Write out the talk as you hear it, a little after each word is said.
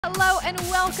Hello and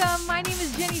welcome. My name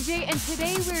is Jenny J, and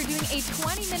today we're doing a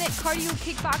 20-minute cardio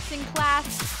kickboxing class,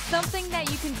 something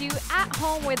that you can do at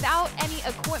home without any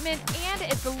equipment, and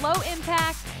it's low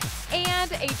impact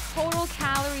and a total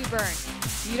calorie burn.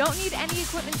 You don't need any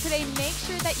equipment today. Make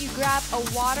sure that you grab a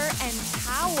water and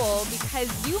towel because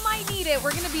you might need it.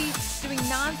 We're going to be doing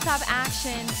non-stop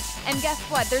action, and guess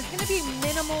what? There's going to be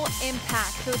minimal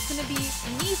impact. So it's going to be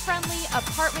knee-friendly,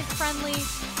 apartment-friendly,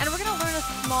 and we're going to learn a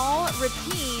small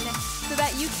routine so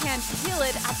that you can feel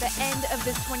it at the end of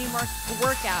this 20-minute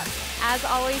workout. As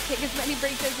always, take as many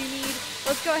breaks as you need.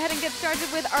 Let's go ahead and get started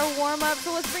with our warm-up.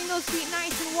 So let's bring those feet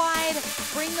nice and wide.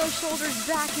 Bring those shoulders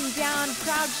back and down.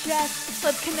 Proud chest.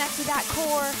 Let's connect to that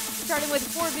core. Starting with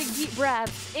 4 big deep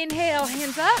breaths. Inhale,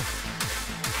 hands up.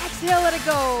 Exhale, let it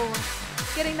go.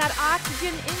 Getting that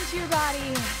oxygen into your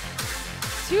body.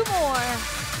 2 more.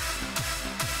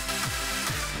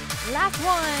 Last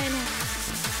one.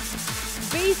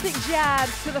 Basic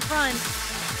jabs to the front.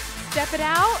 Step it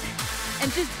out.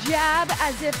 And just jab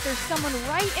as if there's someone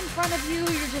right in front of you.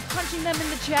 You're just punching them in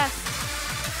the chest.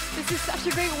 This is such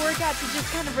a great workout to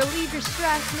just kind of relieve your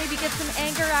stress, maybe get some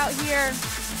anger out here.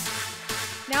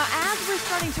 Now, as we're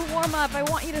starting to warm up, I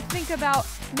want you to think about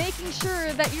making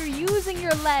sure that you're using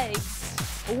your legs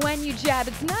when you jab.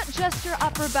 It's not just your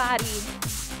upper body.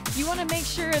 You want to make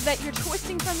sure that you're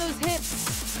twisting from those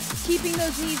hips, keeping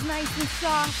those knees nice and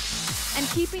soft, and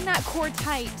keeping that core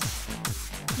tight.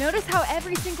 Notice how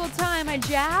every single time I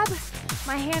jab,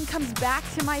 my hand comes back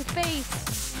to my face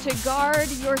to guard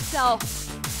yourself.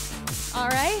 All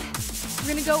right? We're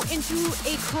gonna go into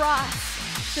a cross.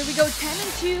 So we go 10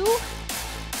 and 2.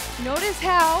 Notice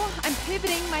how I'm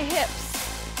pivoting my hips.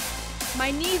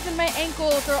 My knees and my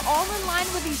ankles are all in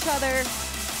line with each other.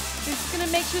 This is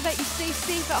gonna make sure that you stay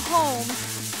safe at home.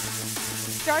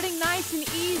 Starting nice and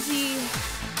easy.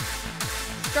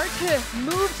 Start to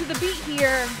move to the beat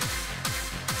here.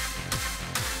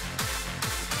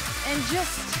 And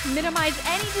just minimize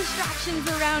any distractions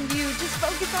around you. Just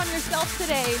focus on yourself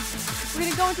today. We're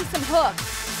gonna go into some hooks.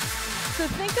 So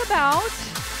think about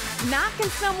knocking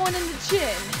someone in the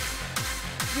chin.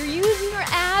 You're using your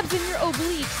abs and your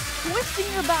obliques,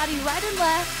 twisting your body right and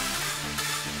left,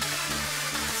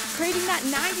 creating that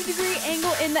 90-degree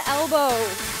angle in the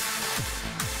elbows.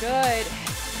 Good.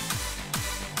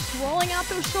 Just rolling out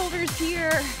those shoulders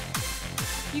here.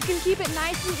 You can keep it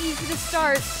nice and easy to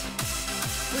start.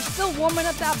 We're still warming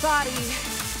up that body.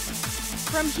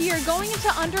 From here, going into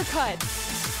undercuts.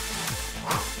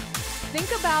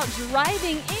 Think about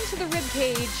driving into the rib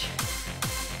cage,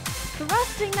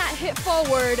 thrusting that hip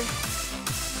forward,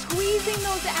 squeezing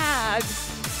those abs.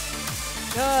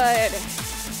 Good.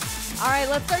 All right,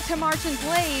 let's start to march in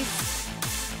place,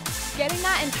 getting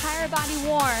that entire body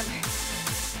warm.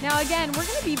 Now again, we're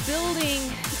gonna be building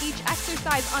each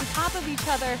exercise on top of each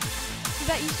other so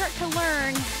that you start to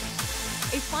learn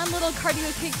a fun little cardio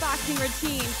kickboxing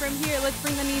routine. From here, let's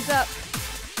bring the knees up.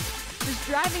 Just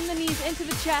driving the knees into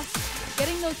the chest,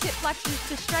 getting those hip flexors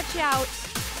to stretch out.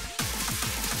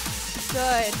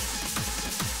 Good.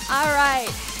 All right,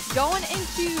 going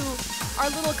into our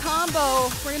little combo.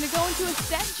 We're gonna go into a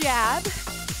step jab.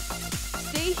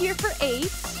 Stay here for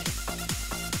 8.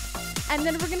 And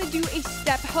then we're gonna do a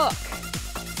step hook.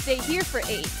 Stay here for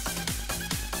 8.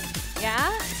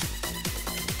 Yeah?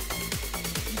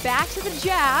 Back to the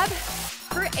jab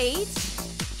for 8.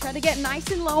 Try to get nice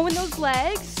and low in those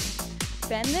legs.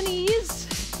 Bend the knees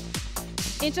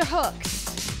into hooks.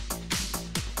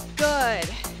 Good.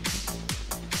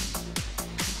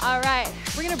 All right,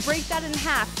 we're gonna break that in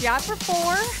half. Jab for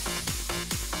 4,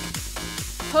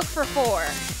 hook for 4.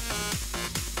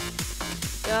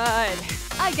 Good.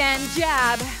 Again,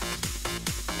 jab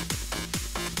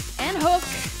and hook.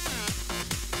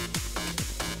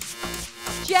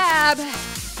 Jab.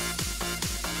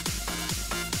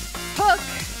 Hook.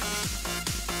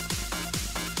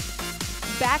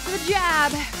 Back to the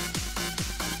jab.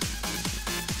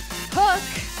 Hook.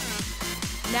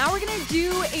 Now we're gonna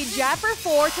do a jab for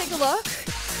 4, take a look.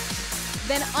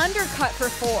 Then undercut for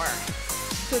 4.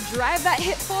 So drive that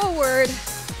hip forward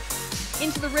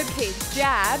into the rib cage.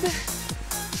 Jab.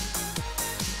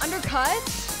 Undercut.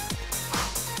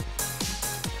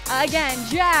 Again,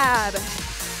 jab.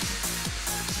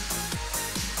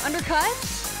 Undercut.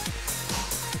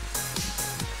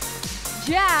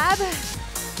 Jab,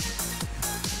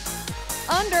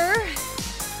 under,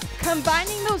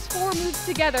 combining those 4 moves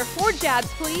together. 4 jabs,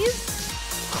 please.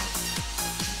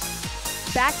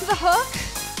 Back to the hook.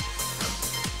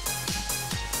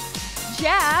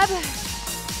 Jab.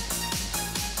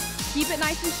 Keep it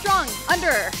nice and strong.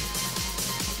 Under.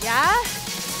 Yeah?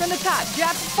 From the top,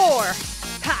 jab for 4.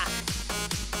 Ha.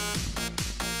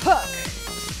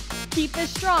 Keep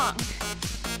this strong.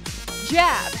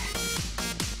 Jab.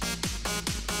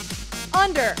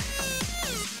 Under.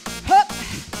 Hup.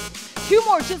 2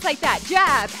 more just like that.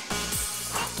 Jab.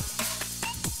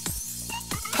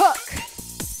 Hook.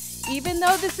 Even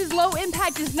though this is low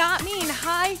impact does not mean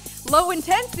high, low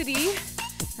intensity,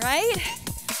 right?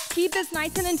 Keep this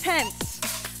nice and intense.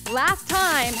 Last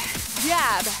time.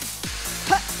 Jab.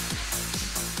 Hook.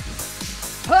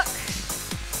 Hook.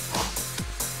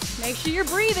 Make sure you're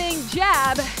breathing.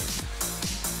 Jab.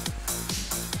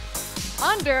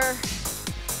 Under.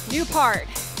 New part.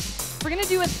 We're gonna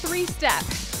do a 3-step.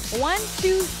 1,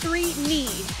 2, 3,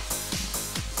 knee.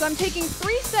 So I'm taking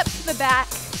 3 steps to the back,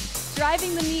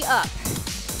 driving the knee up.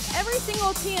 Every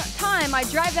single time I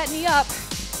drive that knee up,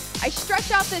 I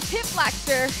stretch out this hip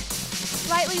flexor,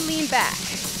 slightly lean back.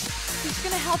 It's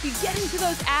gonna help you get into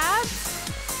those abs.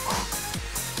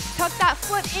 Tuck that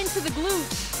foot into the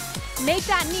glute. Make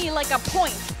that knee like a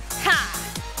point. Ha!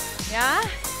 Yeah?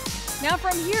 Now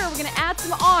from here, we're gonna add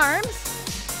some arms,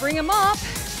 bring them up,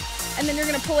 and then you're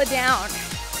gonna pull it down.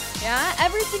 Yeah?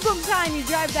 Every single time you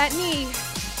drive that knee,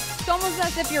 it's almost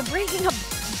as if you're breaking a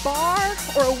bar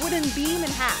or a wooden beam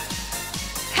in half.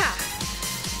 Ha!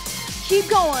 Keep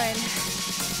going,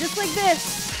 just like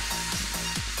this.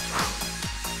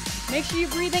 Make sure you're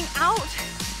breathing out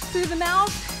through the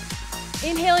mouth,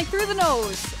 inhaling through the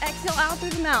nose, exhale out through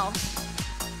the mouth.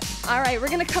 All right, we're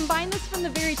gonna combine this from the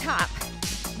very top.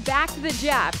 Back to the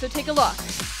jab, so take a look.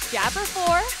 Jab for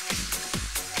 4,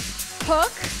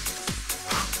 hook,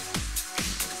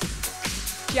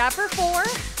 jab for 4,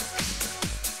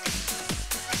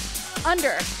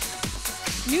 under,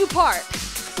 new part,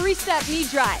 3-step knee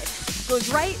drive. Goes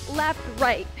right, left,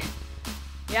 right.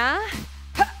 Yeah?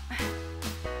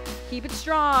 Keep it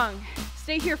strong.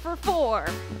 Stay here for 4,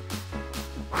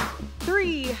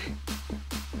 3,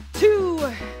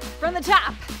 2, from the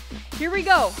top. Here we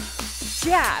go.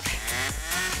 Jab.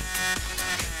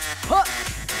 Hook.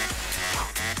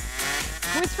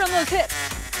 Twist from those hips.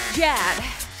 Jab.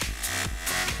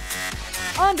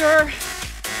 Under.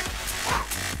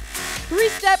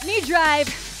 3-step knee drive.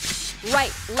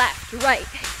 Right, left, right.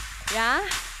 Yeah?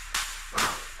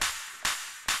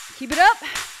 Keep it up.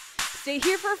 Stay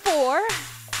here for 4.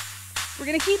 We're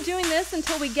gonna keep doing this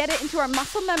until we get it into our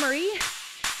muscle memory.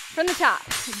 From the top,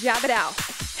 jab it out.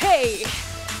 Hey.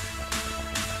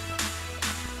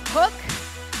 Hook.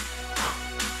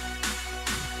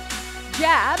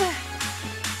 Jab.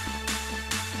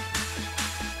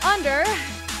 Under.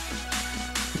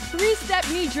 3-step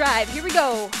knee drive. Here we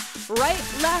go. Right,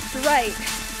 left, right.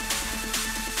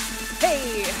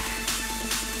 Hey.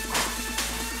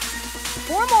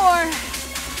 4 more.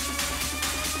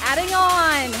 Adding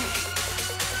on.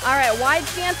 All right, wide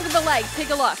stance with the legs. Take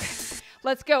a look.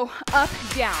 Let's go up,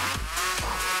 down.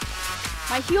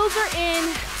 My heels are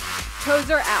in,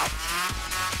 toes are out.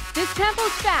 This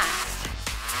tempo's fast,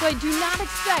 so I do not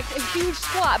expect a huge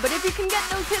squat, but if you can get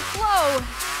those hips low,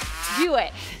 do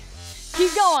it.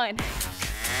 Keep going.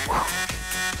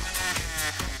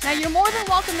 Now you're more than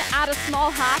welcome to add a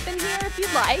small hop in here if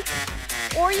you'd like,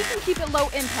 or you can keep it low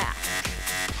impact.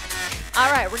 All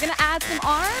right, we're gonna add some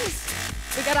arms.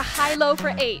 We got a high-low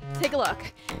for 8. Take a look.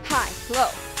 High,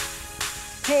 low.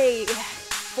 Hey,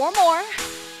 4 more.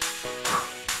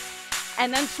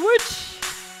 And then switch.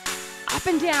 Up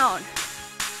and down.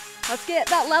 Let's get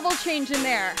that level change in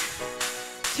there.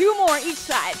 2 more each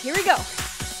side. Here we go.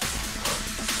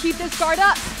 Keep this guard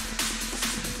up.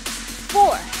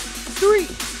 4, 3,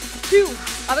 2,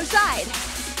 other side.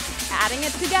 Adding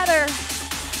it together.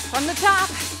 From the top,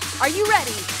 are you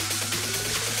ready?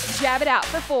 Jab it out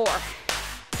for 4.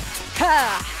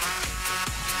 Ha.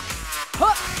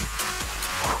 Hook.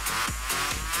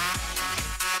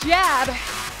 Jab.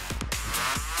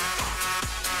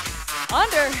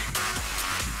 Under.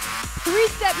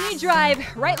 3-step knee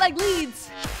drive. Right leg leads.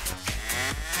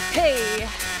 Hey.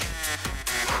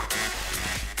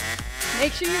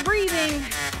 Make sure you're breathing.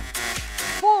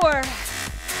 4,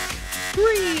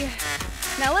 3.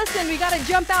 Now listen, we gotta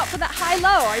jump out for that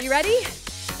high-low. Are you ready?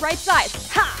 Right side.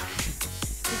 Ha.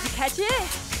 Did you catch it?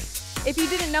 If you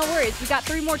didn't, no worries. We got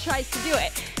 3 more tries to do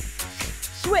it.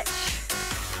 Switch.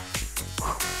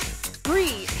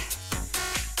 Breathe.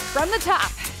 From the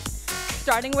top,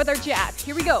 starting with our jab.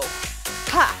 Here we go.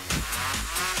 Ha.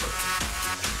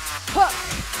 Hook.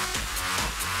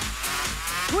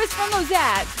 Twist from those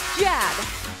abs. Jab.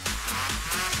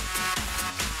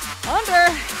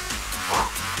 Under.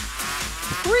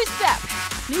 3-step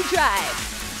knee drive.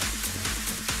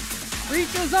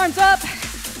 Reach those arms up.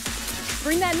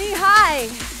 Bring that knee high.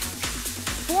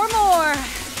 4 more.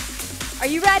 Are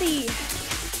you ready?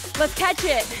 Let's catch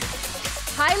it.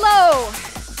 high, low.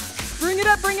 Bring it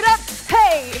up,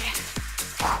 hey.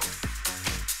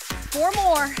 4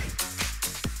 more.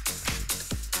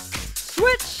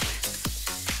 Switch.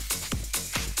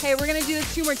 Okay, we're gonna do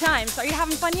this 2 more times. Are you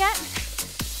having fun yet?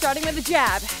 Starting with a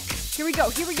jab. Here we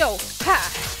go,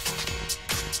 ha.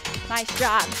 Nice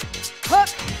job. Hook.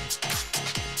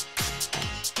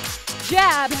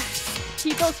 Jab.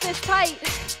 Keep those fists tight.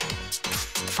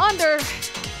 Under.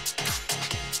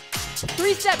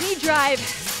 3-step knee drive.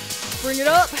 Bring it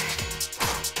up.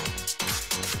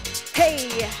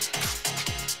 Hey.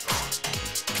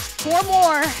 4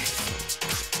 more.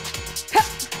 Hup.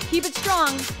 Keep it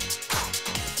strong.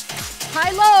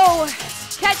 High, low.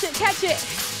 Catch it.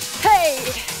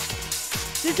 Hey.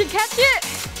 Did you catch it?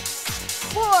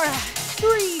 4,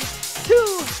 3,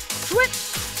 2, switch.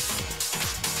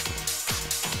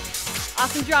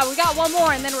 Awesome job. We got 1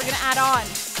 more and then we're gonna add on.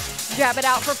 Jab it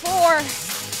out for 4.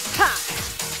 Ha.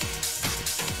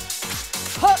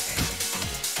 Hook.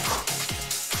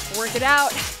 Work it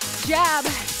out. Jab.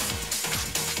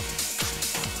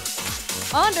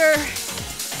 Under.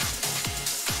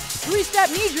 3-step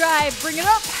knee drive. Bring it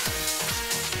up.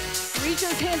 Reach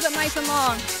those hands up nice and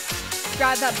long.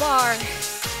 Grab that bar.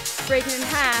 Break it in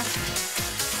half.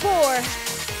 4,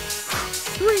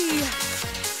 3.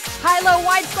 High, low,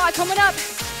 wide squat coming up.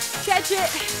 Catch it.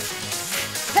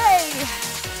 Hey.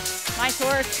 Nice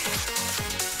work.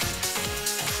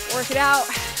 Work it out.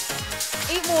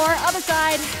 8 more. Other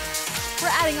side.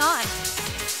 We're adding on.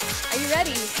 Are you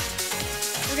ready?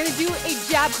 We're gonna do a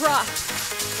jab cross.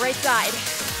 Right side.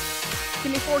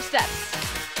 Give me 4 steps.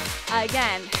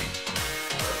 Again.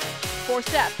 4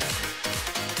 steps.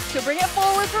 So bring it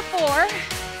forward for 4.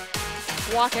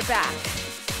 Walk it back.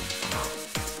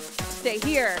 Stay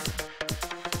here.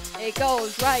 It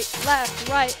goes right,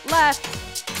 left.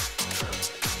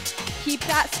 Keep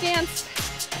that stance.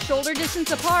 Shoulder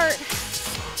distance apart.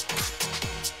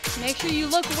 Make sure you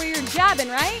look where you're jabbing,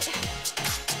 right?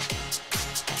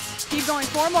 Keep going.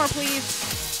 4 more, please.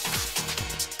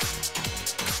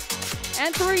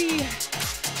 And 3.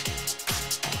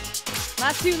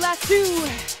 Last 2.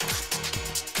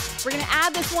 We're gonna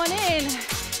add this one in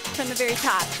from the very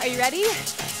top. Are you ready?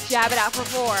 Jab it out for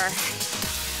 4.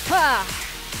 Ha.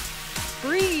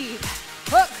 Breathe.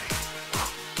 Hook.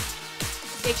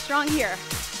 Stay strong here.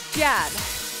 Jab.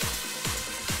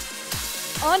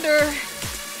 Under.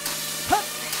 Hook.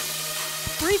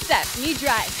 3-step knee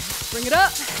drive. Bring it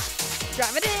up.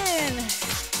 Drive it in.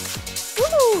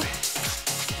 Woo.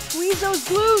 Squeeze those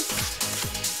glutes.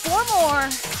 4 more.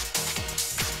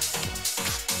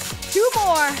 2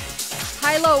 more.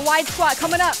 High, low, wide squat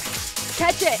coming up.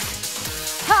 Catch it.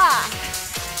 Ha.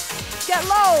 Get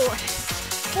low.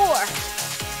 4.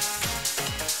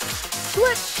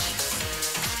 Switch.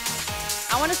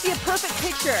 I want to see a perfect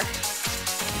picture.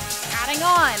 Adding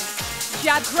on.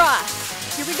 Jab cross.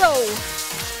 Here we go.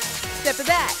 Step it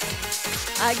back.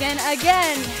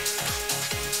 Again.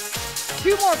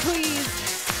 2 more, please.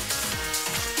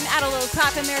 You can add a little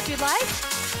tap in there if you'd like.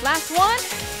 Last one.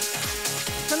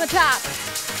 From the top.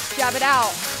 Jab it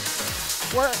out.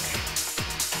 Work.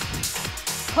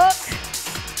 Hook.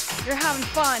 You're having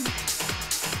fun.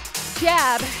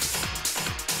 Jab.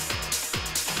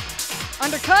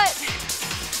 Undercut.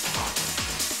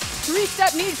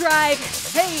 3-step knee drive.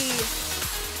 Hey.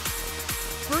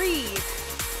 Breathe.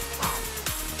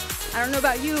 I don't know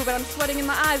about you, but I'm sweating in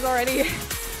my eyes already.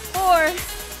 4,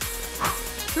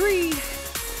 3,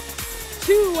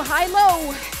 2, high,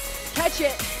 low. Catch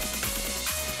it.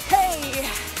 Hey.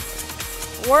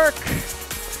 Work.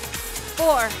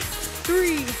 4,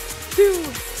 3,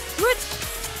 2, switch.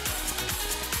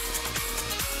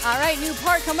 All right, new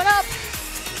part coming up.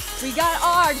 We got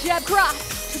our jab cross.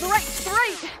 To the right.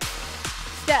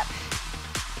 Step.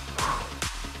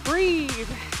 Breathe.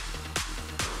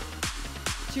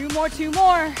 2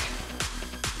 more.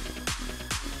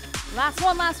 Last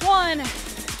one.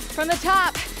 From the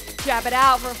top. Jab it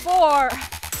out for 4.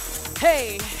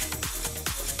 Hey.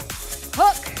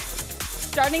 Hook.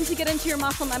 Starting to get into your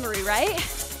muscle memory, right?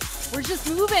 We're just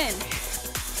moving.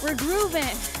 We're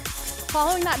grooving.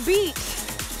 Following that beat.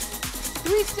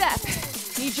 3-step.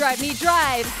 Knee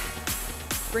drive.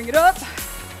 Bring it up.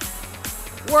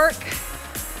 Work.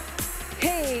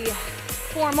 Hey.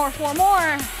 4 more.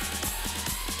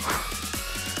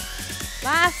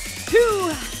 Last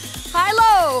 2. High,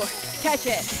 low. Catch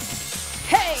it.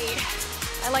 Hey.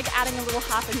 I like adding a little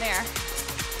hop in there.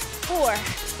 4,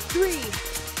 3,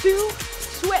 2,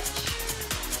 switch.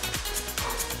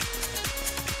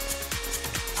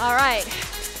 All right.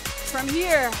 From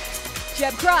here,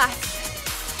 jab cross.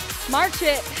 March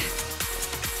it.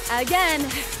 Again.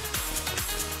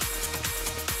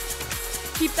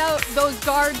 Keep those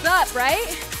guards up, right?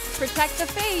 Protect the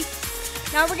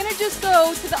face. Now we're gonna just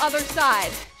go to the other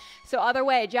side. So other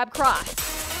way, jab cross.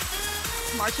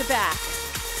 March it back.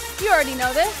 You already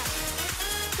know this.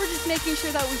 We're just making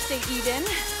sure that we stay even.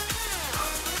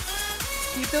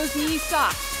 Keep those knees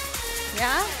soft,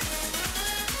 yeah?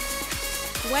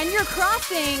 When you're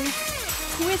crossing,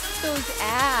 twist those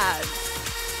abs,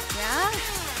 yeah?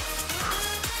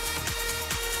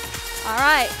 All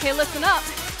right, okay, listen up.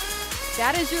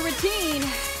 That is your routine.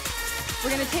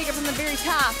 We're gonna take it from the very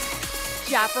top.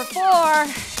 Jab for 4.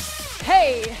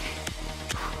 Hey.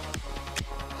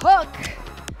 Hook.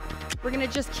 We're gonna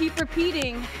just keep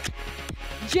repeating.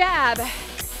 Jab.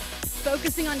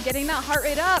 Focusing on getting that heart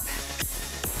rate up.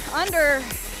 Under.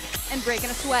 And breaking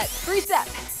a sweat. 3-step.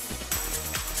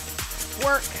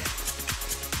 Work.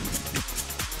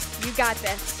 You got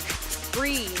this.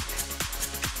 Breathe.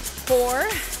 4,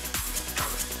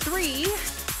 3,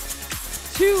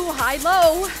 2, high,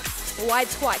 low, wide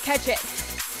squat, catch it.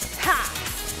 Ha!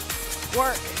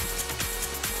 Work.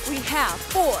 We have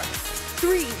 4,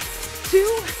 3,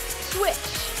 2, switch.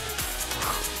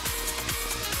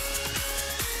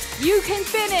 You can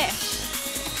finish.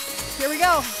 Here we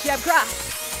go, jab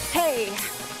cross. Hey,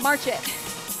 march it.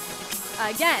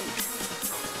 Again.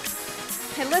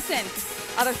 Hey, listen,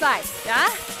 other side, yeah?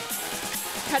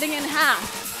 Cutting in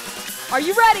half. Are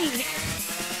you ready?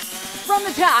 From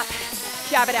the top,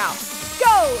 jab it out.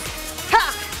 Go!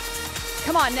 Ha!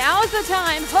 Come on, now is the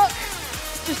time, hook,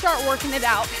 to start working it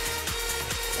out.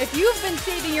 If you've been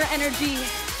saving your energy,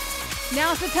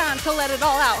 now's the time to let it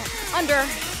all out. Under,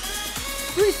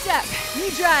 3-step,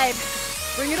 knee drive,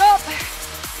 bring it up.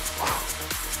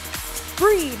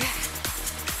 Breathe.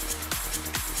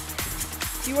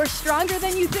 You are stronger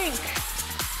than you think.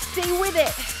 Stay with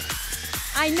it.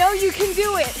 I know you can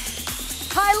do it.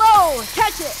 High, low,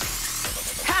 catch it.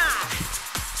 Ha!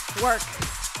 Work.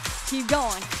 Keep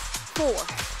going. 4,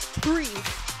 3,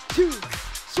 2,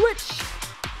 switch.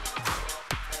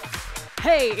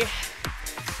 Hey,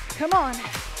 come on.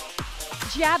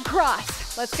 Jab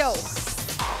cross. Let's go.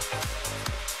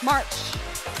 March.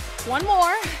 One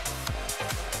more.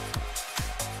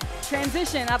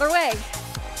 Transition, other way.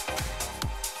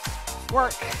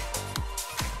 Work.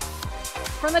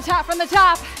 From the top, from the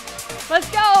top. Let's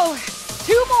go.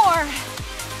 2 more.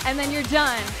 And then you're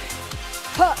done.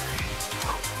 Hook.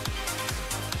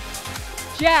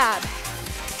 Jab.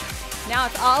 Now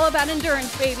it's all about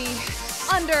endurance, baby.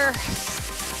 Under.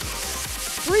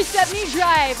 3-step knee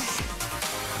drive.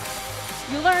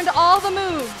 You learned all the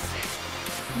moves.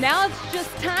 Now it's just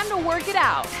time to work it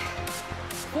out.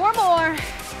 4 more.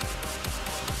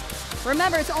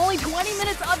 Remember, it's only 20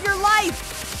 minutes of your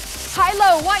life. High,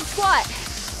 low, wide squat.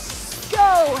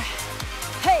 Go.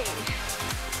 Hey,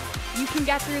 you can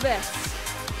get through this.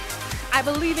 I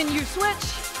believe in you, switch.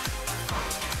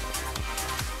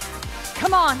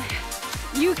 Come on,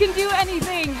 you can do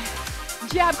anything.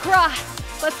 Jab cross,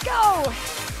 let's go.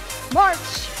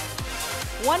 March,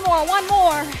 one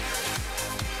more.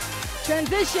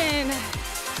 Transition.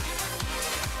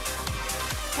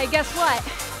 Hey, guess what?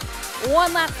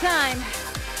 One last time,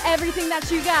 everything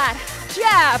that you got.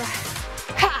 Jab,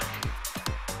 ha,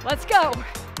 let's go.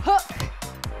 Hook,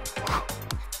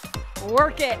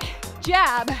 work it.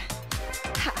 Jab,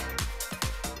 ha.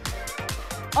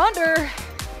 Under,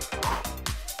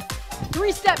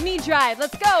 3-step knee drive,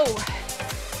 let's go.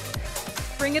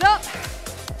 Bring it up,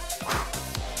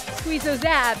 squeeze those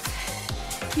abs.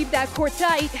 Keep that core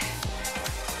tight.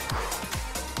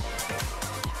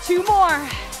 2 more.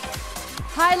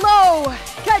 High, low,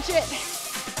 catch it.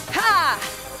 Ha!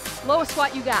 Lowest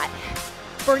squat you got.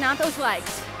 Burn out those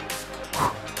legs.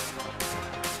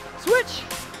 Switch.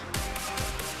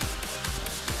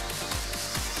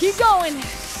 Keep going.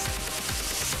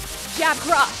 Jab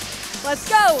cross. Let's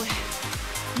go.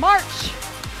 March.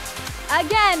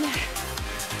 Again.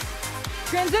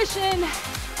 Transition.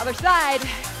 Other side.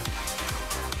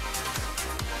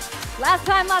 Last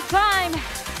time.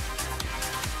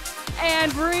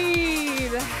 And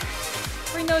breathe.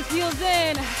 Bring those heels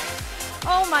in.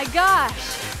 Oh my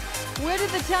gosh. Where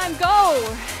did the time go?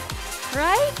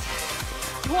 Right?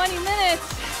 20 minutes.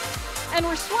 And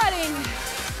we're sweating.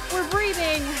 We're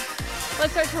breathing.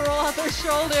 Let's start to roll out those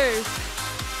shoulders.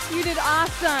 You did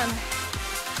awesome.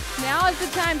 Now is the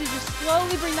time to just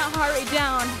slowly bring that heart rate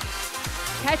down.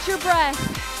 Catch your breath.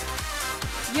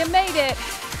 You made it.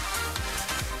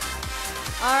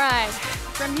 All right,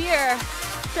 from here,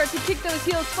 start to kick those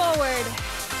heels forward.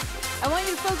 I want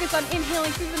you to focus on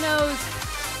inhaling through the nose,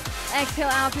 exhale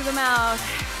out through the mouth.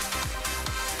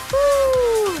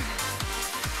 Woo!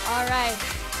 All right,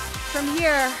 From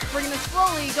here, we're gonna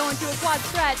slowly go into a quad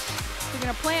stretch. We're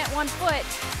gonna plant one foot,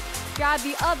 grab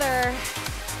the other.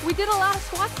 We did a lot of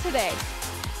squats today.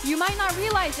 You might not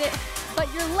realize it,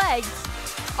 but your legs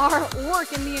are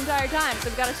working the entire time, so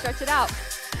we've gotta stretch it out.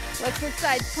 Let's switch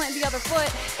sides, plant the other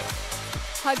foot,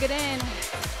 hug it in.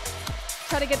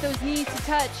 Try to get those knees to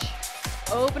touch.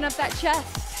 Open up that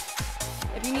chest.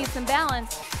 If you need some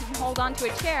balance, you can hold onto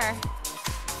a chair.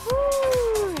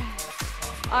 Woo.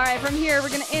 All right, from here, we're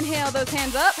gonna inhale those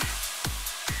hands up,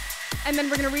 and then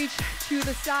we're gonna reach to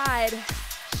the side,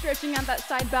 stretching out that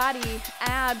side body.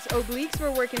 Abs, obliques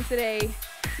we're working today.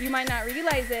 You might not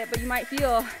realize it, but you might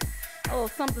feel a little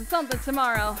something, something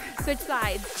tomorrow. Switch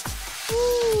sides.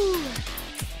 Woo.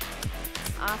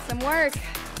 Awesome work.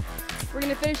 We're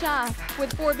gonna finish off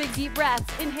with 4 big deep breaths.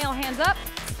 Inhale, hands up.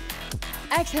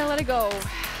 Exhale, let it go.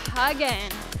 Again.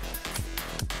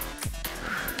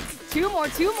 2 more,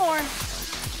 2 more.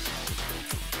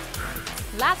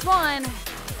 Last one.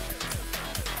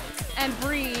 And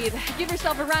breathe. Give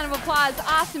yourself a round of applause.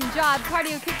 Awesome job.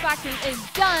 Cardio kickboxing is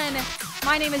done.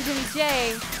 My name is Jimmy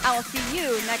J. I will see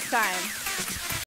you next time.